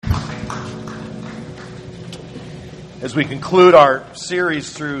As we conclude our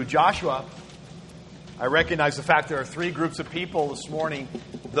series through Joshua, I recognize the fact there are three groups of people this morning.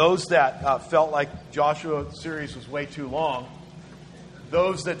 Those that felt like Joshua's series was way too long.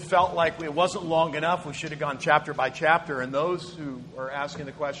 Those that felt like it wasn't long enough, we should have gone chapter by chapter. And those who are asking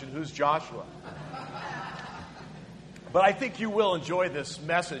the question, who's Joshua? But I think you will enjoy this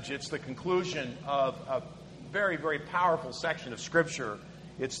message. It's the conclusion of a very, very powerful section of Scripture.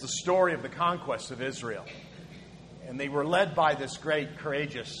 It's the story of the conquest of Israel. And they were led by this great,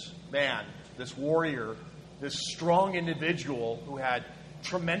 courageous man, this warrior, this strong individual who had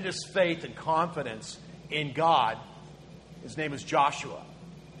tremendous faith and confidence in God. His name is Joshua.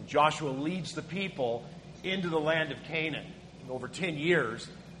 And Joshua leads the people into the land of Canaan. And over 10 years,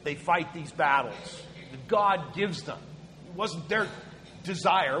 they fight these battles that God gives them. It wasn't their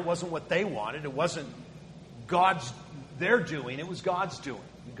desire. It wasn't what they wanted. It wasn't their doing. It was God's doing.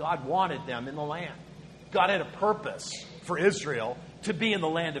 God wanted them in the land. God had a purpose for Israel to be in the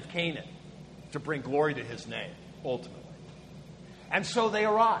land of Canaan, to bring glory to His name, ultimately. And so they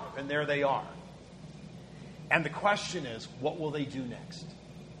arrive, and there they are. And the question is, what will they do next?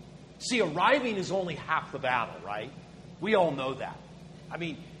 See, arriving is only half the battle, right? We all know that. I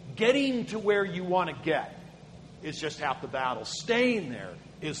mean, getting to where you want to get is just half the battle. Staying there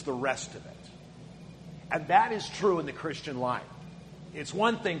is the rest of it. And that is true in the Christian life. It's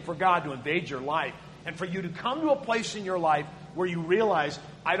one thing for God to invade your life and for you to come to a place in your life where you realize,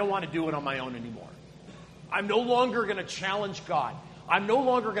 I don't want to do it on my own anymore. I'm no longer going to challenge God. I'm no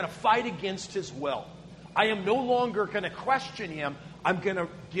longer going to fight against His will. I am no longer going to question Him. I'm going to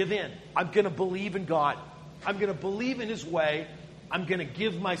give in. I'm going to believe in God. I'm going to believe in His way. I'm going to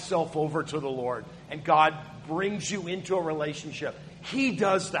give myself over to the Lord. And God brings you into a relationship. He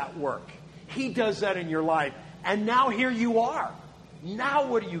does that work. He does that in your life. And now here you are. Now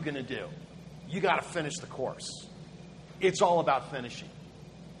what are you going to do? You got to finish the course. It's all about finishing.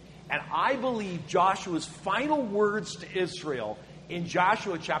 And I believe Joshua's final words to Israel in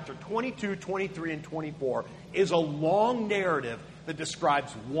Joshua chapter 22, 23, and 24 is a long narrative that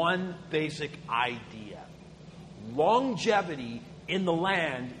describes one basic idea. Longevity in the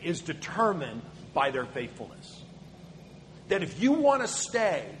land is determined by their faithfulness. That if you want to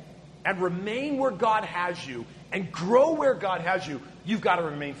stay and remain where God has you and grow where God has you, you've got to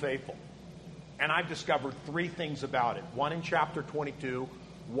remain faithful. And I've discovered three things about it. One in chapter 22,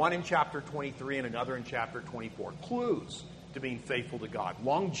 one in chapter 23, and another in chapter 24. Clues to being faithful to God.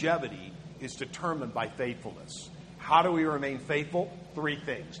 Longevity is determined by faithfulness. How do we remain faithful? Three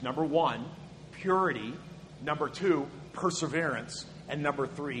things. Number one, purity. Number two, perseverance. And number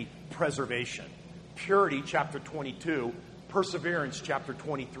three, preservation. Purity, chapter 22. Perseverance, chapter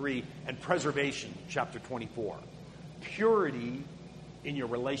 23. And preservation, chapter 24. Purity in your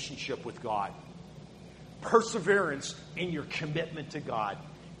relationship with God. Perseverance in your commitment to God.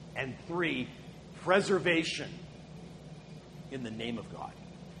 And three, preservation in the name of God.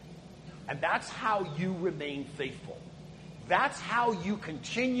 And that's how you remain faithful. That's how you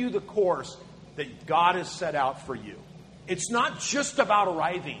continue the course that God has set out for you. It's not just about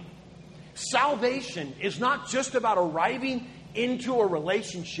arriving. Salvation is not just about arriving into a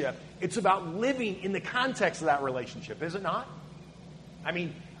relationship. It's about living in the context of that relationship, is it not? I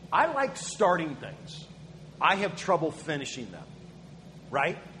mean, I like starting things. I have trouble finishing them,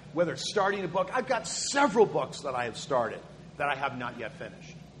 right? Whether it's starting a book. I've got several books that I have started that I have not yet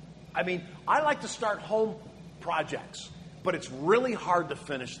finished. I mean, I like to start home projects, but it's really hard to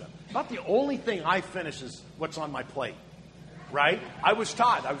finish them. About the only thing I finish is what's on my plate, right? I was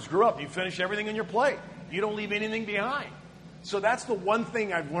Todd. Grew up. You finish everything on your plate. You don't leave anything behind. So that's the one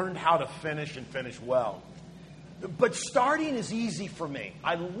thing I've learned how to finish and finish well. But starting is easy for me.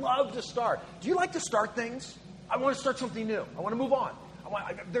 I love to start. Do you like to start things? I want to start something new. I want to move on.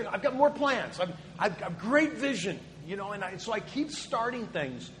 I've got more plans. I've got great vision, so I keep starting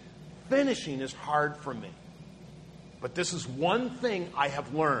things. Finishing is hard for me. But this is one thing I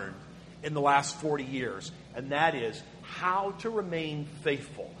have learned in the last 40 years, and that is how to remain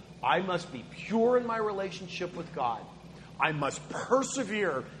faithful. I must be pure in my relationship with God. I must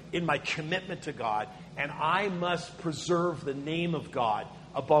persevere in my commitment to God, and I must preserve the name of God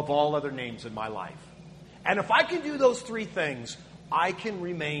above all other names in my life. And if I can do those three things, I can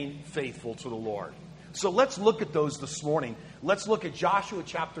remain faithful to the Lord. So let's look at those this morning. Let's look at Joshua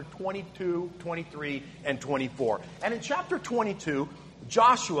chapter 22, 23, and 24. And in chapter 22,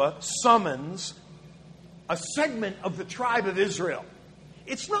 Joshua summons a segment of the tribe of Israel.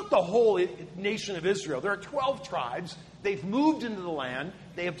 It's not the whole nation of Israel. There are 12 tribes. They've moved into the land.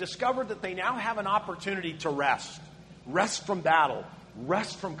 They have discovered that they now have an opportunity to rest. Rest from battle.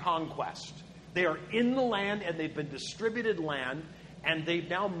 Rest from conquest. They are in the land, and they've been distributed land, and they've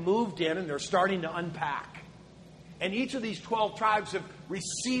now moved in, and they're starting to unpack. And each of these 12 tribes have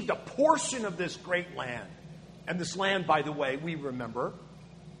received a portion of this great land. And this land, by the way, we remember,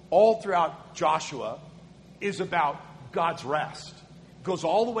 all throughout Joshua, is about God's rest. It goes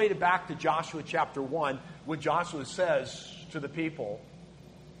all the way back to Joshua chapter 1, when Joshua says to the people,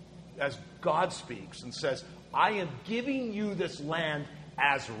 as God speaks, and says, I am giving you this land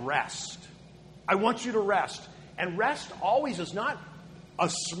as rest. I want you to rest. And rest always is not a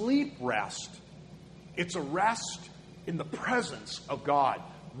sleep rest. It's a rest in the presence of God.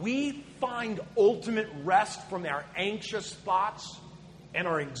 We find ultimate rest from our anxious thoughts and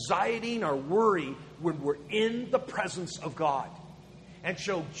our anxiety and our worry when we're in the presence of God. And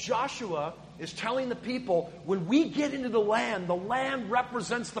so Joshua is telling the people, when we get into the land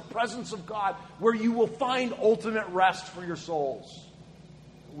represents the presence of God, where you will find ultimate rest for your souls.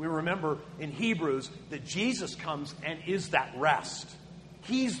 We remember in Hebrews that Jesus comes and is that rest.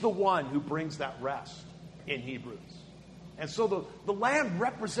 He's the one who brings that rest in Hebrews. And so the land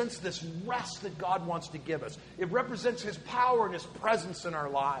represents this rest that God wants to give us. It represents His power and His presence in our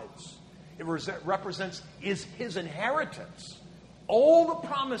lives. It represents His inheritance. All the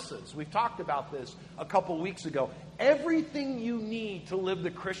promises, we've talked about this a couple weeks ago. Everything you need to live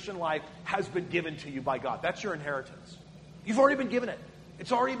the Christian life has been given to you by God. That's your inheritance. You've already been given it.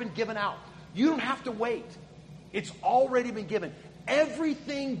 It's already been given out. You don't have to wait. It's already been given.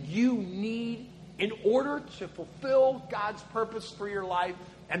 Everything you need in order to fulfill God's purpose for your life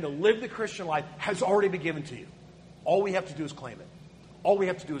and to live the Christian life has already been given to you. All we have to do is claim it. All we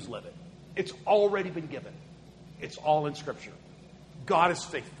have to do is live it. It's already been given. It's all in Scripture. God is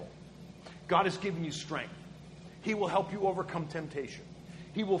faithful. God has given you strength. He will help you overcome temptation.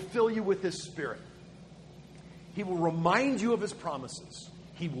 He will fill you with His Spirit. He will remind you of His promises.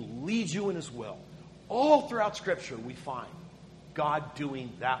 He will lead you in His will. All throughout Scripture we find God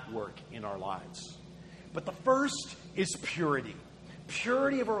doing that work in our lives. But the first is purity.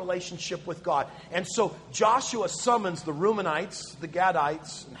 Purity of a relationship with God. And so Joshua summons the Reubenites, the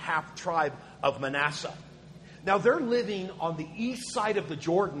Gadites, and half tribe of Manasseh. Now they're living on the east side of the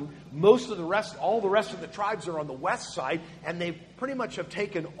Jordan. All the rest of the tribes are on the west side, and they pretty much have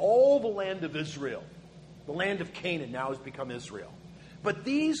taken all the land of Israel. The land of Canaan now has become Israel. But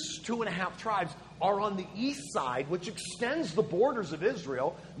these 2.5 tribes are on the east side, which extends the borders of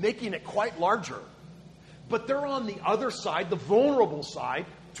Israel, making it quite larger. But they're on the other side, the vulnerable side,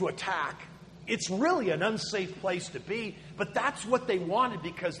 to attack. It's really an unsafe place to be, but that's what they wanted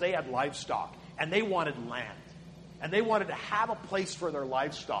because they had livestock, and they wanted land. And they wanted to have a place for their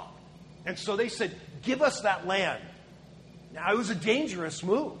livestock. And so they said, give us that land. Now, it was a dangerous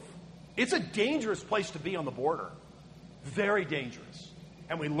move. It's a dangerous place to be on the border. Very dangerous.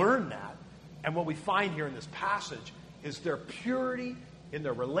 And we learn that. And what we find here in this passage is their purity in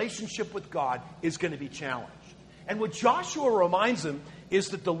their relationship with God is going to be challenged. And what Joshua reminds them is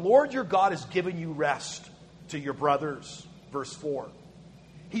that the Lord your God has given you rest to your brothers. Verse 4.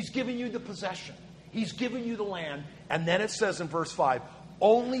 He's given you the possession. He's given you the land. And then it says in verse 5,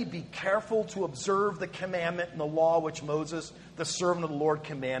 only be careful to observe the commandment and the law which Moses, the servant of the Lord,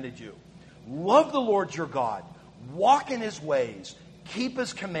 commanded you. Love the Lord your God. Walk in His ways. Keep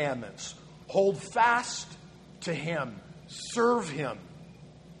His commandments. Hold fast to Him. Serve Him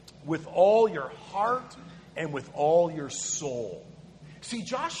with all your heart and with all your soul. See,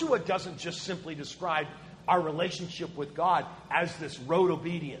 Joshua doesn't just simply describe our relationship with God as this rote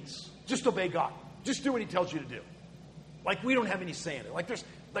obedience. Just obey God. Just do what He tells you to do. Like we don't have any say in it.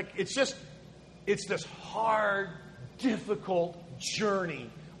 It's this hard, difficult journey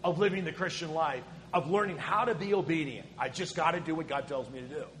of living the Christian life, of learning how to be obedient. I just got to do what God tells me to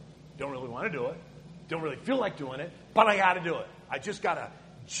do. Don't really want to do it. Don't really feel like doing it, but I got to do it. I just got to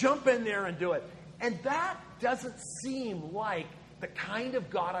jump in there and do it. And that doesn't seem like the kind of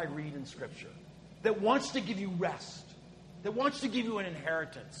God I read in Scripture, that wants to give you rest, that wants to give you an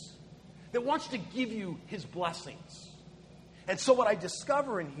inheritance, that wants to give you His blessings. And so what I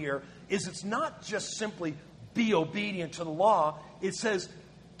discover in here is it's not just simply be obedient to the law. It says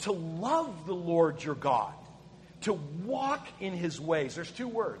to love the Lord your God, to walk in His ways. There's 2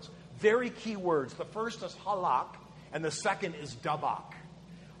 words, very key words. The first is halak, and the second is dabak.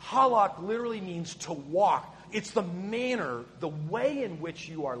 Halak literally means to walk. It's the manner, the way in which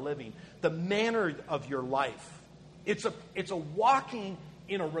you are living, the manner of your life. It's a walking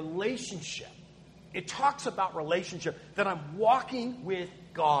in a relationship. It talks about relationship, that I'm walking with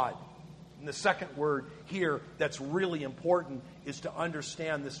God. And the second word here that's really important is to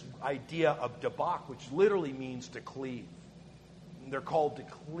understand this idea of dabak, which literally means to cleave. And they're called to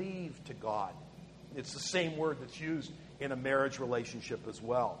cleave to God. It's the same word that's used in a marriage relationship as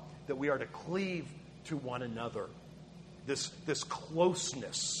well, that we are to cleave to one another. This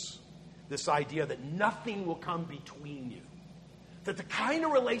closeness, this idea that nothing will come between you. That the kind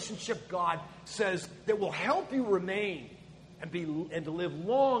of relationship God says that will help you remain and to live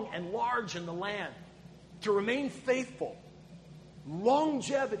long and large in the land, to remain faithful.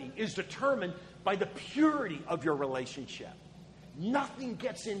 Longevity is determined by the purity of your relationship. Nothing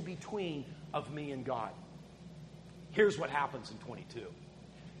gets in between of me and God. Here's what happens in 22.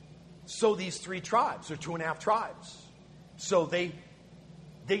 So these 3 tribes, or 2.5 tribes, so they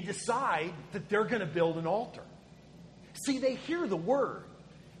decide that they're going to build an altar. See, they hear the word,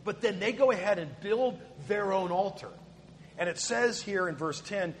 but then they go ahead and build their own altar. And it says here in verse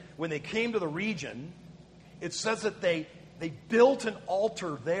 10, when they came to the region, it says that they built an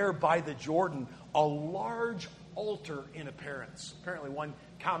altar there by the Jordan, a large altar in appearance. Apparently one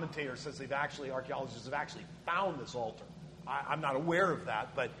commentator says archaeologists have actually found this altar. I'm not aware of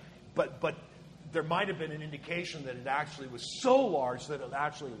that, but there might have been an indication that it actually was so large that it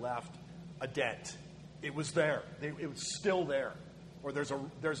actually left a dent. It was there. It was still there. Or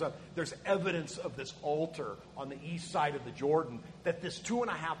there's evidence of this altar on the east side of the Jordan that this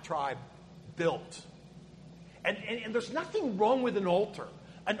 2.5 tribe built. And there's nothing wrong with an altar.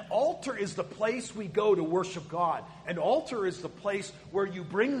 An altar is the place we go to worship God. An altar is the place where you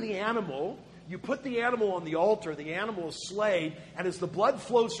bring the animal, you put the animal on the altar, the animal is slayed, and as the blood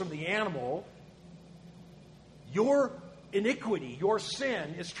flows from the animal, your iniquity, your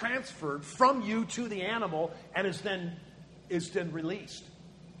sin is transferred from you to the animal and is then released.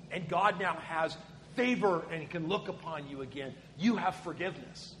 And God now has favor and He can look upon you again. You have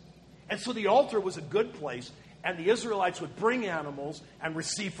forgiveness. And so the altar was a good place, and the Israelites would bring animals and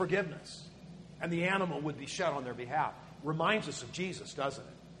receive forgiveness. And the animal would be shed on their behalf. Reminds us of Jesus, doesn't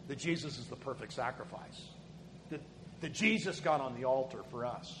it? That Jesus is the perfect sacrifice. That Jesus got on the altar for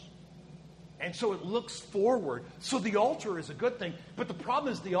us. And so it looks forward. So the altar is a good thing. But the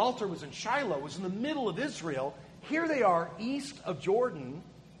problem is the altar was in Shiloh. It was in the middle of Israel. Here they are, east of Jordan,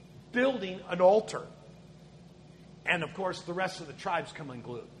 building an altar. And of course, the rest of the tribes come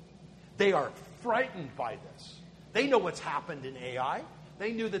unglued. They are frightened by this. They know what's happened in Ai.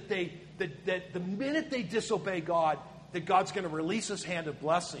 They knew that that the minute they disobey God, that God's going to release His hand of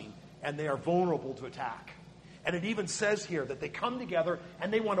blessing, and they are vulnerable to attack. And it even says here that they come together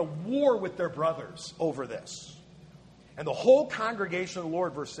and they want to war with their brothers over this. And the whole congregation of the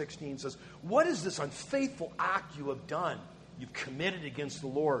Lord, verse 16 says, "What is this unfaithful act you have done? You've committed against the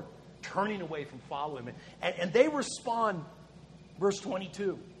Lord, turning away from following Him." And they respond, verse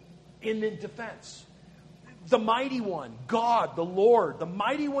 22, in defense. The mighty one, God, the Lord, the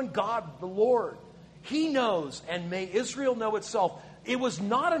mighty one, God, the Lord, He knows, and may Israel know itself. It was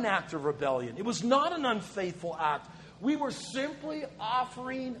not an act of rebellion. It was not an unfaithful act. We were simply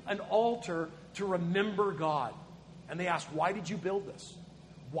offering an altar to remember God. And they asked, why did you build this?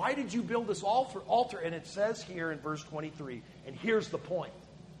 Why did you build this altar? And it says here in verse 23, and here's the point.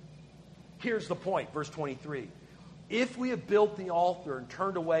 Here's the point, verse 23. If we have built the altar and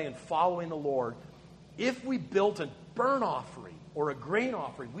turned away and following the Lord, if we built a burnt offering or a grain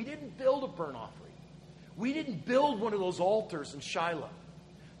offering, we didn't build a burnt offering. We didn't build one of those altars in Shiloh.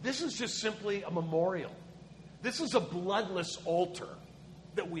 This is just simply a memorial. This is a bloodless altar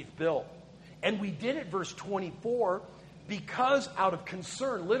that we've built. And we did it, verse 24, because out of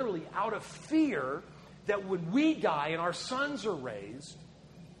concern, literally out of fear, that when we die and our sons are raised,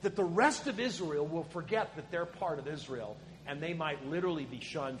 that the rest of Israel will forget that they're part of Israel, and they might literally be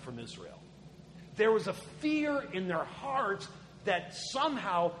shunned from Israel. There was a fear in their hearts that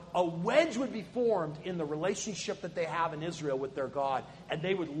somehow a wedge would be formed in the relationship that they have in Israel with their God, and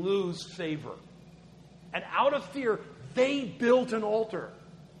they would lose favor. And out of fear, they built an altar.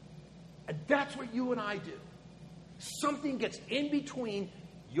 And that's what you and I do. Something gets in between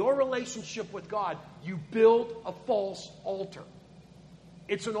your relationship with God, you build a false altar.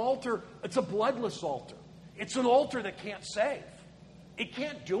 It's an altar, it's a bloodless altar. It's an altar that can't save. It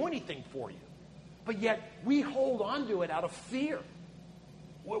can't do anything for you. But yet, we hold on to it out of fear.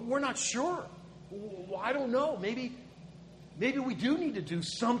 We're not sure. I don't know. Maybe we do need to do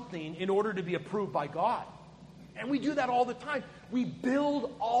something in order to be approved by God. And we do that all the time. We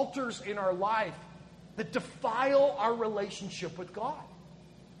build altars in our life that defile our relationship with God.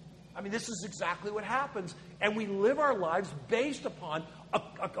 I mean, this is exactly what happens. And we live our lives based upon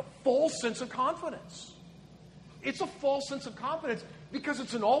a false sense of confidence. It's a false sense of confidence because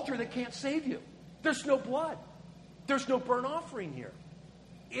it's an altar that can't save you. There's no blood. There's no burnt offering here.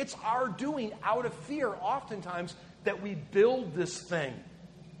 It's our doing out of fear, oftentimes, that we build this thing.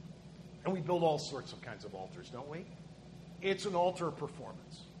 And we build all sorts of kinds of altars, don't we? It's an altar of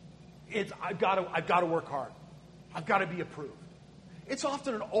performance. I've got to work hard. I've got to be approved. It's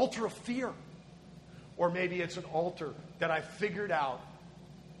often an altar of fear. Or maybe it's an altar that I figured out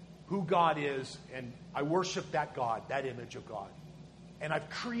who God is, and I worship that God, that image of God. And I've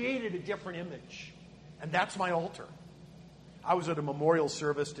created a different image, and that's my altar. I was at a memorial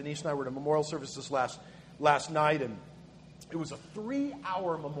service. Denise and I were at a memorial service this last night, and it was a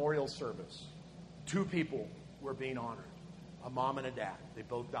 3-hour memorial service. 2 people were being honored, a mom and a dad. They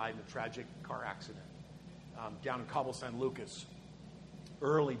both died in a tragic car accident down in Cabo San Lucas,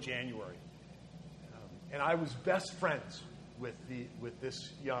 early January. And I was best friends with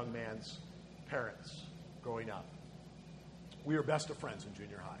this young man's parents growing up. We were best of friends in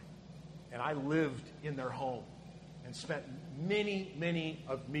junior high. And I lived in their home and spent many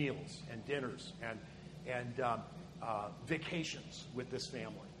of meals and dinners and vacations with this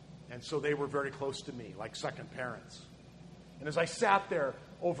family. And so they were very close to me, like second parents. And as I sat there,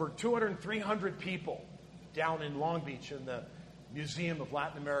 over 200, 300 people down in Long Beach in the Museum of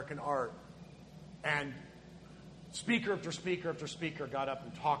Latin American Art, and speaker after speaker after speaker got up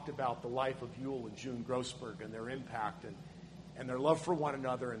and talked about the life of Yule and June Grossberg and their impact and their love for one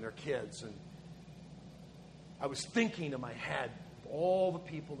another and their kids. And I was thinking in my head, of all the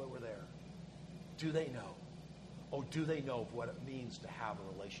people that were there, do they know? Oh, do they know of what it means to have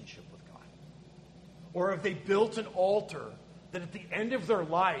a relationship with God? Or have they built an altar that at the end of their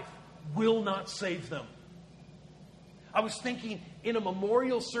life will not save them? I was thinking in a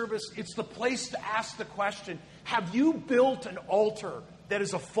memorial service, it's the place to ask the question, have you built an altar that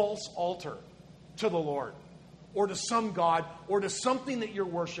is a false altar to the Lord? Or to some God? Or to something that you're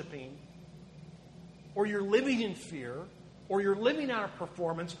worshiping? Or you're living in fear? Or you're living out of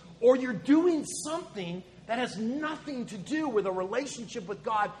performance? Or you're doing something that has nothing to do with a relationship with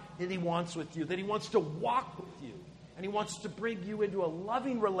God that He wants with you, that He wants to walk with you, and He wants to bring you into a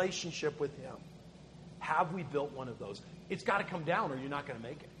loving relationship with Him. Have we built one of those? It's got to come down or you're not going to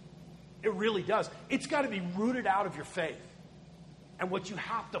make it. It really does. It's got to be rooted out of your faith. And what you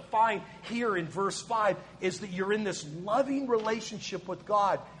have to find here in verse 5 is that you're in this loving relationship with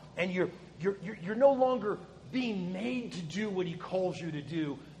God, and you're no longer being made to do what He calls you to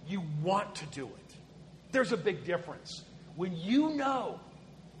do. You want to do it. There's a big difference. When you know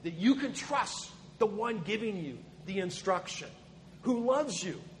that you can trust the one giving you the instruction, who loves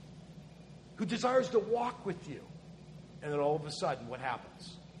you, who desires to walk with you, and then all of a sudden, what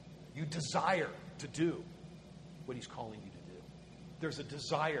happens? You desire to do what He's calling you to do. There's a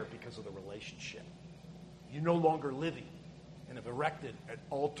desire because of the relationship. You're no longer living and have erected an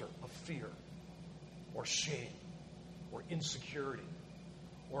altar of fear or shame or insecurity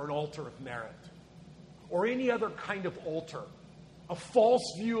or an altar of merit or any other kind of altar. A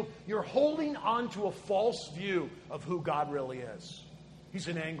false view. You're holding on to a false view of who God really is. He's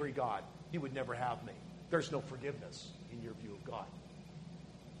an angry God. He would never have me. There's no forgiveness in your view of God.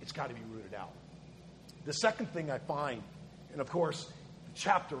 It's got to be rooted out. The second thing I find, and of course, the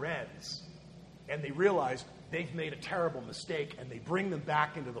chapter ends, and they realize they've made a terrible mistake, and they bring them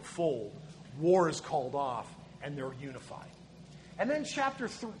back into the fold. War is called off, and they're unified. And then chapter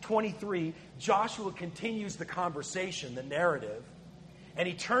 23, Joshua continues the conversation, the narrative, and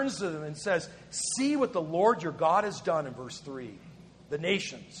he turns to them and says, see what the Lord your God has done in verse 3. The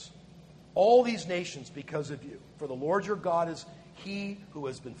nations, all these nations because of you. For the Lord your God is He who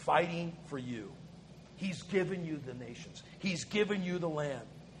has been fighting for you. He's given you the nations. He's given you the land.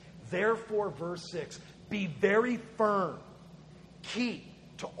 Therefore, verse 6, be very firm. Keep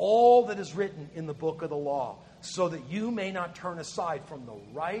to all that is written in the book of the law, so that you may not turn aside from the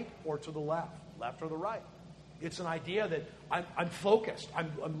right or to the left or the right. It's an idea that I'm focused.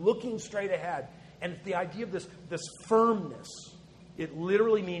 I'm looking straight ahead. And it's the idea of this firmness. It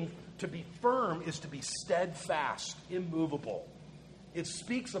literally means to be firm is to be steadfast, immovable. It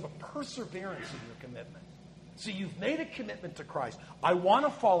speaks of a perseverance in your commitment. See, you've made a commitment to Christ. I want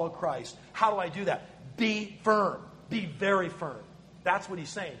to follow Christ. How do I do that? Be firm. Be very firm. That's what he's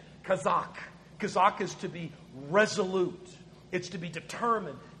saying. Kazak. Kazak is to be resolute. It's to be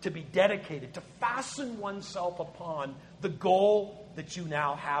determined, to be dedicated, to fasten oneself upon the goal that you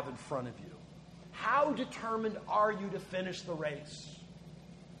now have in front of you. How determined are you to finish the race?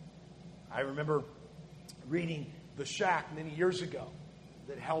 I remember reading The Shack many years ago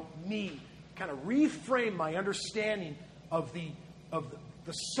that helped me kind of reframe my understanding of the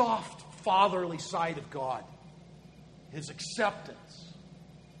soft, fatherly side of God. His acceptance,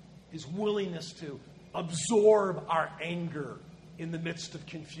 His willingness to absorb our anger in the midst of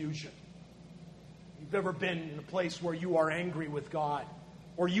confusion. you've ever been in a place where you are angry with God,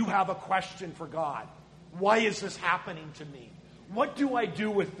 or you have a question for God. Why is this happening to me? What do I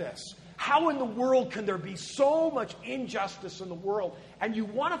do with this? How in the world can there be so much injustice in the world? And you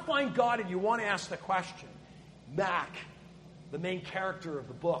want to find God and you want to ask the question. Mac, the main character of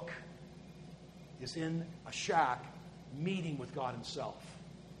the book, is in a shack meeting with God himself.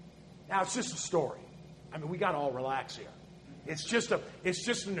 Now, it's just a story. I mean, we got to all relax here. It's just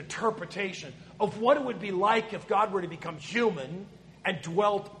an interpretation of what it would be like if God were to become human and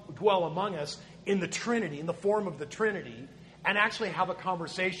dwell among us in the Trinity, in the form of the Trinity, and actually have a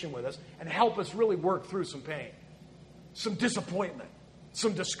conversation with us and help us really work through some pain, some disappointment,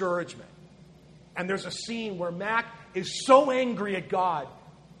 some discouragement. And there's a scene where Mac is so angry at God,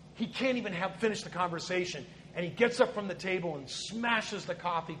 he can't even finish the conversation. And he gets up from the table and smashes the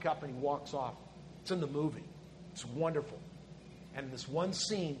coffee cup and he walks off. It's in the movie. It's wonderful. And in this one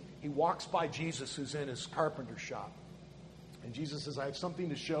scene, he walks by Jesus, who's in his carpenter shop. And Jesus says, I have something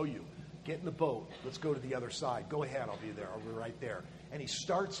to show you. Get in the boat. Let's go to the other side. Go ahead. I'll be there. I'll be right there. And he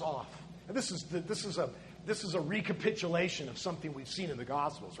starts off. And this is a recapitulation of something we've seen in the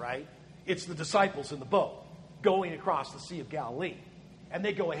Gospels, right? It's the disciples in the boat going across the Sea of Galilee. And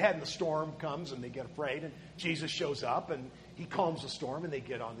they go ahead, and the storm comes, and they get afraid. And Jesus shows up, and he calms the storm, and they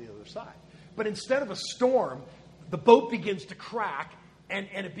get on the other side. But instead of a storm, the boat begins to crack, and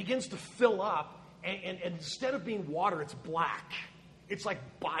it begins to fill up. And instead of being water, it's black. It's like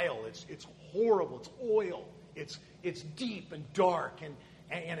bile. It's horrible. It's oil. It's deep and dark,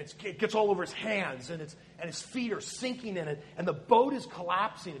 and it gets all over his hands, and his feet are sinking in it, and the boat is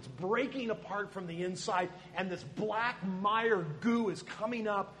collapsing. It's breaking apart from the inside, and this black mire goo is coming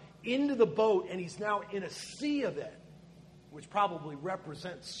up into the boat, and he's now in a sea of it, which probably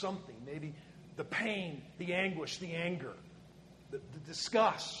represents something, maybe the pain, the anguish, the anger, the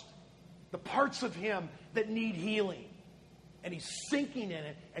disgust, the parts of him that need healing. And he's sinking in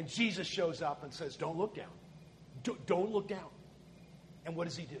it, and Jesus shows up and says, don't look down. Don't look down. And what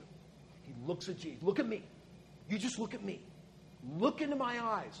does he do? He looks at Jesus. Look at me. You just look at me. Look into my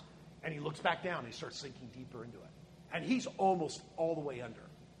eyes. And he looks back down, and he starts sinking deeper into it. And he's almost all the way under.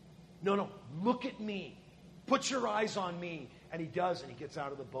 No, look at me. Put your eyes on me. And he does, and he gets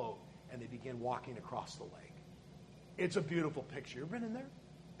out of the boat, and they begin walking across the lake. It's a beautiful picture. You ever been in there?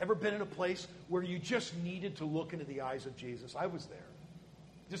 Ever been in a place where you just needed to look into the eyes of Jesus? I was there.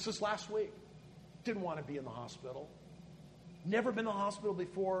 Just this last week. Didn't want to be in the hospital. Never been in the hospital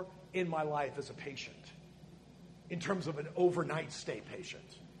before in my life as a patient. In terms of an overnight stay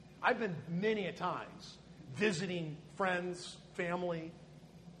patient. I've been many a times visiting friends, family,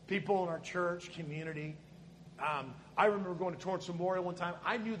 people in our church, community. I remember going to Torrance Memorial one time.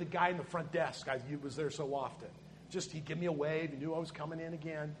 I knew the guy in the front desk. I was there so often. Just he'd give me a wave. He knew I was coming in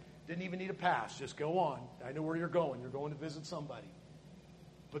again. Didn't even need a pass. Just go on. I know where you're going. You're going to visit somebody.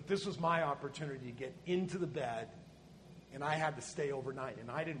 But this was my opportunity to get into the bed, and I had to stay overnight,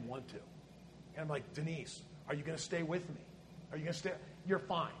 and I didn't want to. And I'm like, Denise, are you going to stay with me? Are you going to stay? You're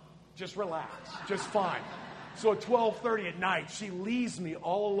fine. Just relax. Just fine. So at 12:30 at night, she leaves me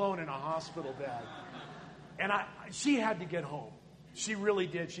all alone in a hospital bed. And she had to get home. She really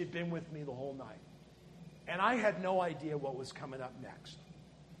did. She had been with me the whole night. And I had no idea what was coming up next.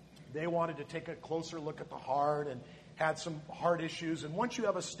 They wanted to take a closer look at the heart and had some heart issues. And once you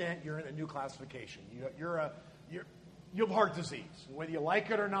have a stent, you're in a new classification. You have heart disease. Whether you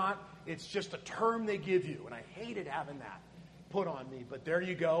like it or not, it's just a term they give you. And I hated having that put on me. But there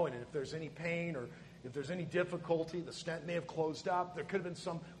you go. And if there's any pain or if there's any difficulty, the stent may have closed up. There could have been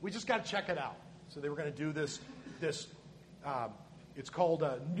some. We just got to check it out. So they were going to do this it's called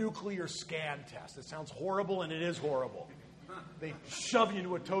a nuclear scan test. It sounds horrible, and it is horrible. They shove you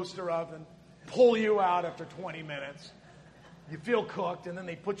into a toaster oven, pull you out after 20 minutes. You feel cooked, and then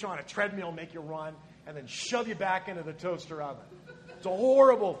they put you on a treadmill, make you run, and then shove you back into the toaster oven. It's a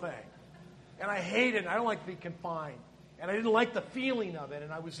horrible thing. And I hate it. I don't like to be confined. And I didn't like the feeling of it.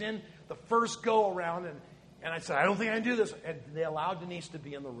 And I was in the first go-around, and I said, I don't think I can do this. And they allowed Denise to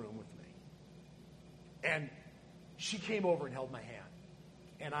be in the room with me. And she came over and held my hand.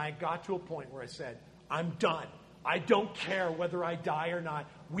 And I got to a point where I said, I'm done. I don't care whether I die or not.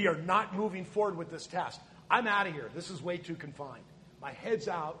 We are not moving forward with this test. I'm out of here. This is way too confined. My head's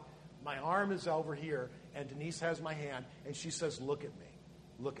out. My arm is over here. And Denise has my hand. And she says, look at me.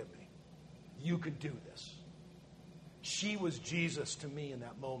 Look at me. You could do this. She was Jesus to me in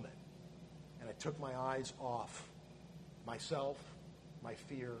that moment. And I took my eyes off myself, my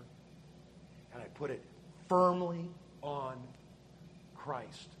fear, and I put it firmly on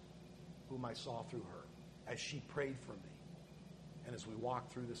Christ, whom I saw through her, as she prayed for me. And as we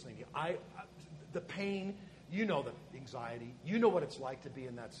walked through this thing, the pain, you know the anxiety, you know what it's like to be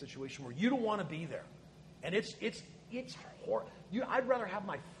in that situation where you don't want to be there. And it's horrible. I'd rather have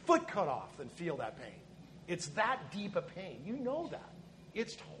my foot cut off than feel that pain. It's that deep a pain. You know that.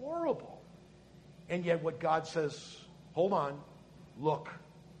 It's horrible. And yet what God says, hold on, look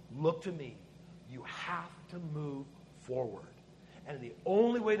to me. You have to move forward. And the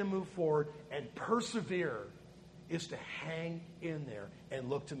only way to move forward and persevere is to hang in there and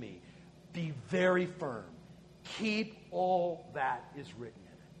look to me. Be very firm. Keep all that is written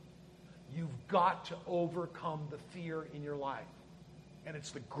in it. You've got to overcome the fear in your life. And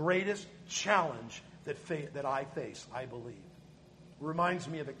it's the greatest challenge that I face, I believe. It reminds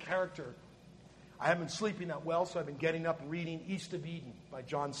me of a character. I haven't been sleeping that well, so I've been getting up and reading East of Eden by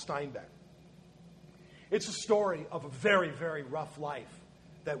John Steinbeck. It's a story of a very, very rough life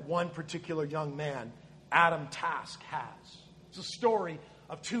that one particular young man, Adam Task, has. It's a story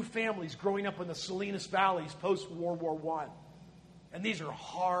of two families growing up in the Salinas Valleys post-World War I. And these are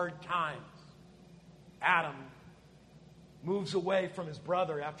hard times. Adam moves away from his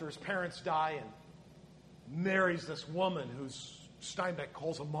brother after his parents die and marries this woman who Steinbeck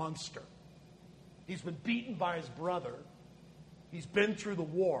calls a monster. He's been beaten by his brother. He's been through the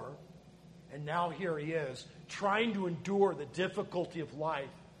war. And now here he is, trying to endure the difficulty of life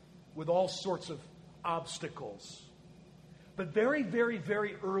with all sorts of obstacles. But very, very,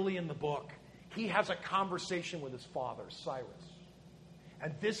 very early in the book, he has a conversation with his father, Cyrus.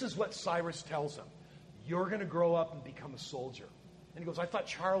 And this is what Cyrus tells him. You're going to grow up and become a soldier. And he goes, I thought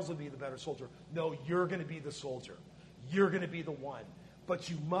Charles would be the better soldier. No, you're going to be the soldier. You're going to be the one. But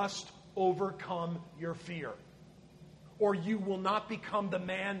you must overcome your fear, or you will not become the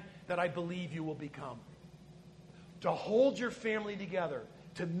man that I believe you will become. To hold your family together,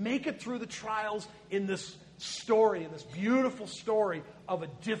 to make it through the trials in this story, in this beautiful story of a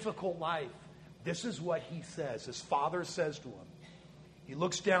difficult life. This is what he says. His father says to him. He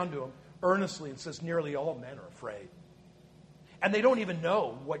looks down to him earnestly and says, nearly all men are afraid. And they don't even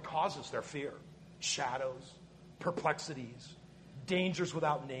know what causes their fear. Shadows, perplexities, dangers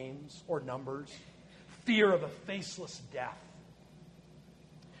without names or numbers, fear of a faceless death.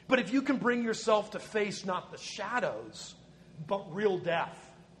 But if you can bring yourself to face not the shadows, but real death,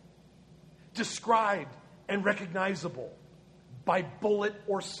 described and recognizable by bullet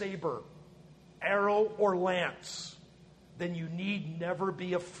or saber, arrow or lance, then you need never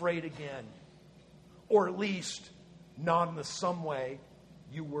be afraid again. Or at least not in the some way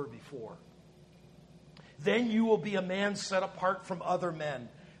you were before. Then you will be a man set apart from other men,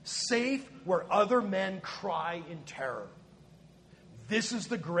 safe where other men cry in terror. This is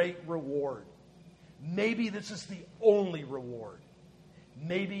the great reward. Maybe this is the only reward.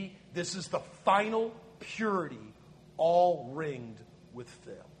 Maybe this is the final purity, all ringed with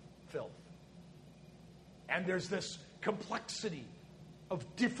filth. And there's this complexity of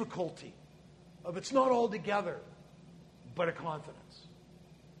difficulty, of it's not all together, but a confidence.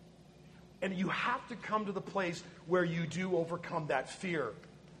 And you have to come to the place where you do overcome that fear.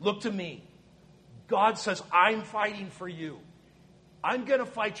 Look to me. God says, I'm fighting for you. I'm going to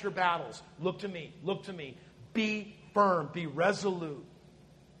fight your battles. Look to me. Look to me. Be firm. Be resolute.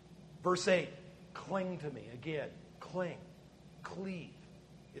 Verse 8, cling to me. Again, cling. Cleave.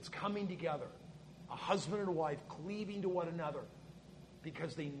 It's coming together. A husband and a wife cleaving to one another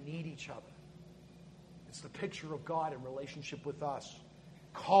because they need each other. It's the picture of God in relationship with us,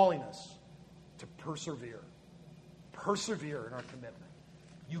 calling us to persevere. Persevere in our commitment.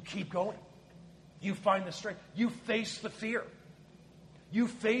 You keep going. You find the strength. You face the fear. You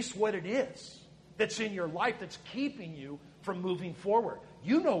face what it is that's in your life that's keeping you from moving forward.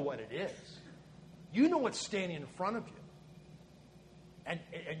 You know what it is. You know what's standing in front of you. And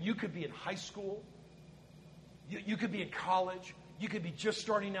you could be in high school. You could be in college. You could be just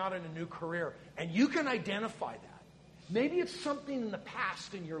starting out in a new career. And you can identify that. Maybe it's something in the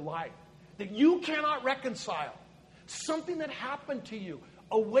past in your life that you cannot reconcile. Something that happened to you.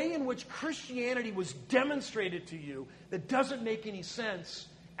 A way in which Christianity was demonstrated to you that doesn't make any sense.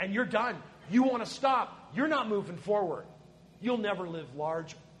 And you're done. You want to stop. You're not moving forward. You'll never live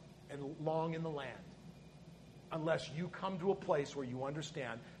large and long in the land unless you come to a place where you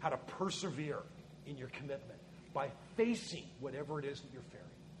understand how to persevere in your commitment by facing whatever it is that you're fearing.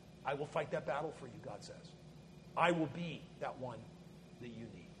 I will fight that battle for you, God says. I will be that one that you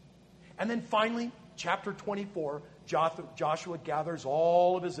need. And then finally, chapter 24, Joshua gathers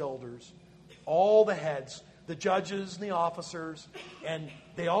all of his elders, all the heads, the judges and the officers, and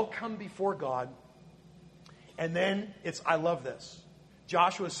they all come before God. And then I love this.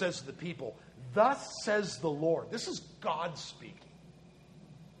 Joshua says to the people, thus says the Lord. This is God speaking.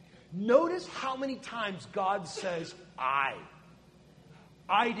 Notice how many times God says, I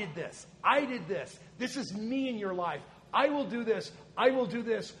did this. I did this. This is me in your life. I will do this. I will do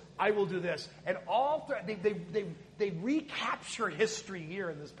this. I will do this. And they recapture history here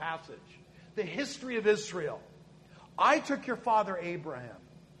in this passage. The history of Israel. I took your father Abraham.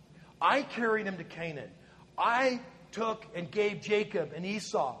 I carried him to Canaan. I took and gave Jacob and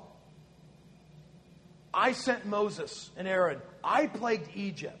Esau. I sent Moses and Aaron. I plagued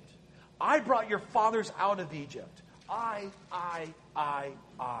Egypt. I brought your fathers out of Egypt. I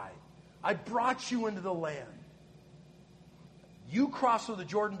brought you into the land. You crossed over the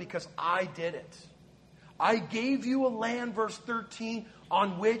Jordan because I did it. I gave you a land, verse 13,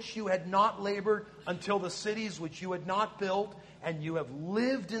 on which you had not labored until the cities which you had not built, and you have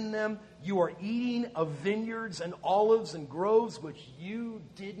lived in them. You are eating of vineyards and olives and groves which you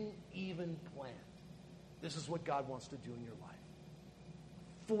didn't even plant. This is what God wants to do in your life.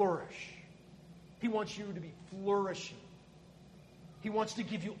 Flourish. He wants you to be flourishing. He wants to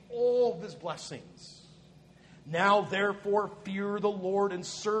give you all of his blessings. Now, therefore, fear the Lord and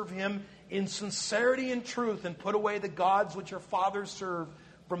serve him in sincerity and truth, and put away the gods which your fathers served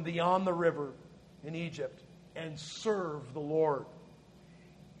from beyond the river in Egypt, and serve the Lord.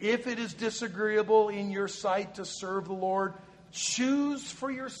 If it is disagreeable in your sight to serve the Lord, choose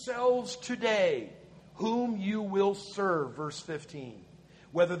for yourselves today whom you will serve. Verse 15.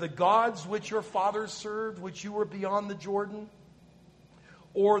 Whether the gods which your fathers served, which you were beyond the Jordan,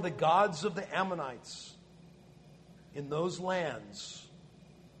 or the gods of the Ammonites. In those lands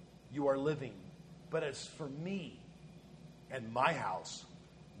you are living. But as for me and my house,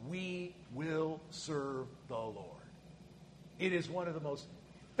 we will serve the Lord. It is one of the most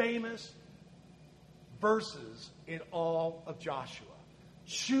famous verses in all of Joshua.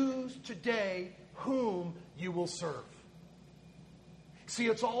 Choose today whom you will serve. See,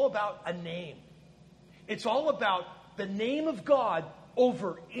 it's all about a name. It's all about the name of God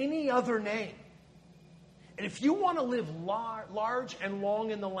over any other name. And if you want to live large and long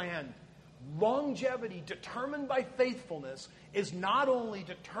in the land, longevity determined by faithfulness is not only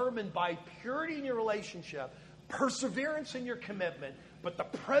determined by purity in your relationship, perseverance in your commitment, but the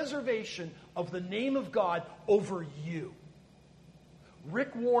preservation of the name of God over you.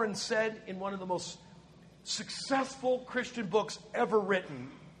 Rick Warren said in one of the most successful Christian books ever written,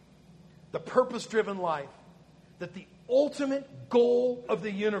 The Purpose-Driven Life, that the ultimate goal of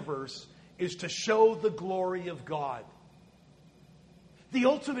the universe is to show the glory of God. The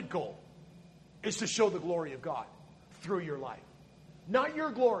ultimate goal is to show the glory of God through your life. Not your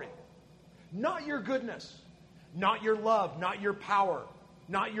glory, not your goodness, not your love, not your power,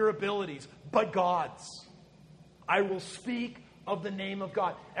 not your abilities, but God's. I will speak of the name of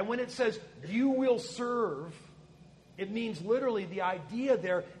God. And when it says you will serve, it means literally the idea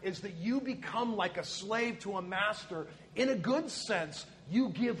there is that you become like a slave to a master. In a good sense, you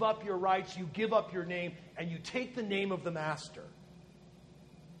give up your rights, you give up your name, and you take the name of the master.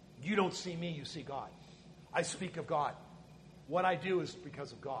 You don't see me, you see God. I speak of God. What I do is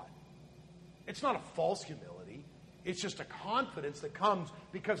because of God. It's not a false humility. It's just a confidence that comes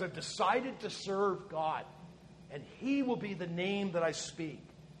because I've decided to serve God. And He will be the name that I speak.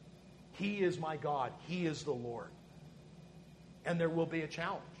 He is my God. He is the Lord. And there will be a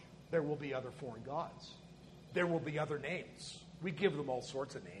challenge. There will be other foreign gods. There will be other names. We give them all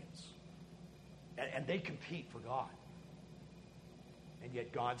sorts of names. And they compete for God. And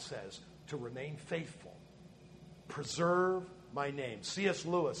yet God says to remain faithful. Preserve my name. C.S.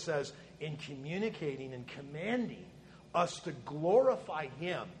 Lewis says, in communicating and commanding us to glorify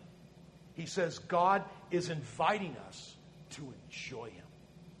Him, he says God is inviting us to enjoy Him.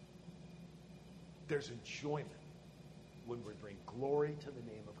 There's enjoyment when we bring glory to the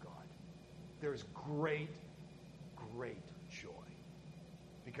name of God. There's great, great joy.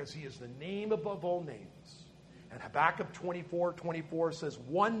 Because He is the name above all names. And Habakkuk 24:24 says,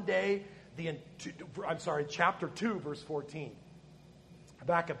 one day, chapter 2, verse 14.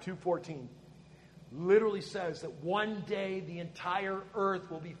 Habakkuk 2:14 literally says that one day the entire earth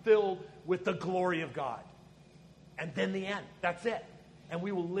will be filled with the glory of God. And then the end. That's it. And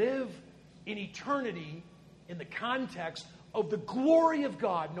we will live in eternity in the context of the glory of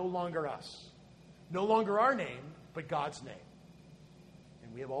God, no longer us. No longer our name, but God's name.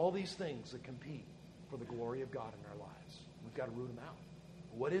 And we have all these things that compete for the glory of God in our lives. We've got to root them out.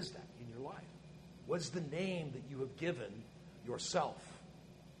 What is that in your life? What is the name that you have given yourself?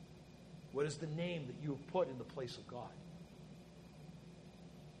 What is the name that you have put in the place of God?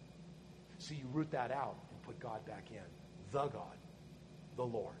 So you root that out and put God back in. The God, the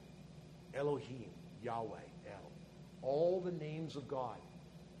Lord, Elohim, Yahweh, El. All the names of God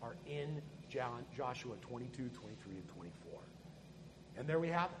are in Joshua 22, 23, and 24. And there we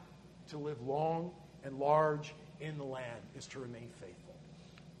have it. To live long and large in the land is to remain faithful.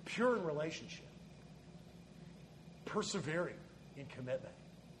 Pure in relationship. Persevering in commitment.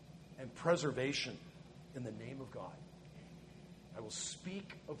 And preservation in the name of God. I will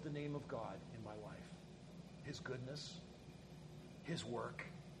speak of the name of God in my life. His goodness. His work.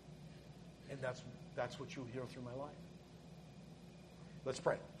 And that's what you'll hear through my life. Let's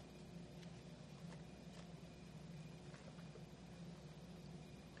pray.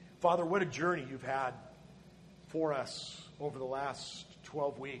 Father, what a journey you've had for us over the last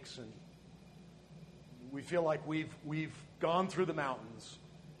 12 weeks. And we feel like we've gone through the mountains,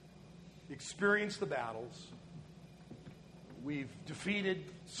 experienced the battles. We've defeated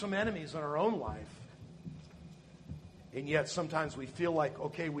some enemies in our own life. And yet sometimes we feel like,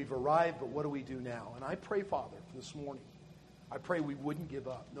 okay, we've arrived, but what do we do now? And I pray, Father, this morning, I pray we wouldn't give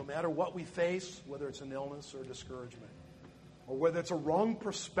up. No matter what we face, whether it's an illness or discouragement, or whether it's a wrong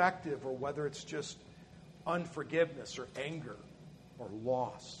perspective, or whether it's just unforgiveness or anger or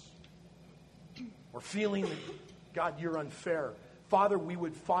loss, or feeling that, God, you're unfair. Father, we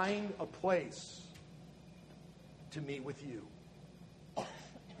would find a place to meet with you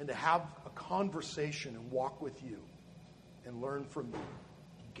and to have a conversation and walk with you and learn from you,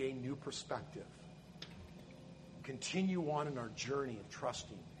 gain new perspective, continue on in our journey of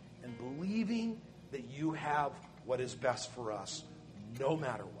trusting and believing that you have what is best for us no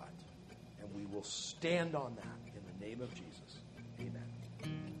matter what. And we will stand on that in the name of Jesus.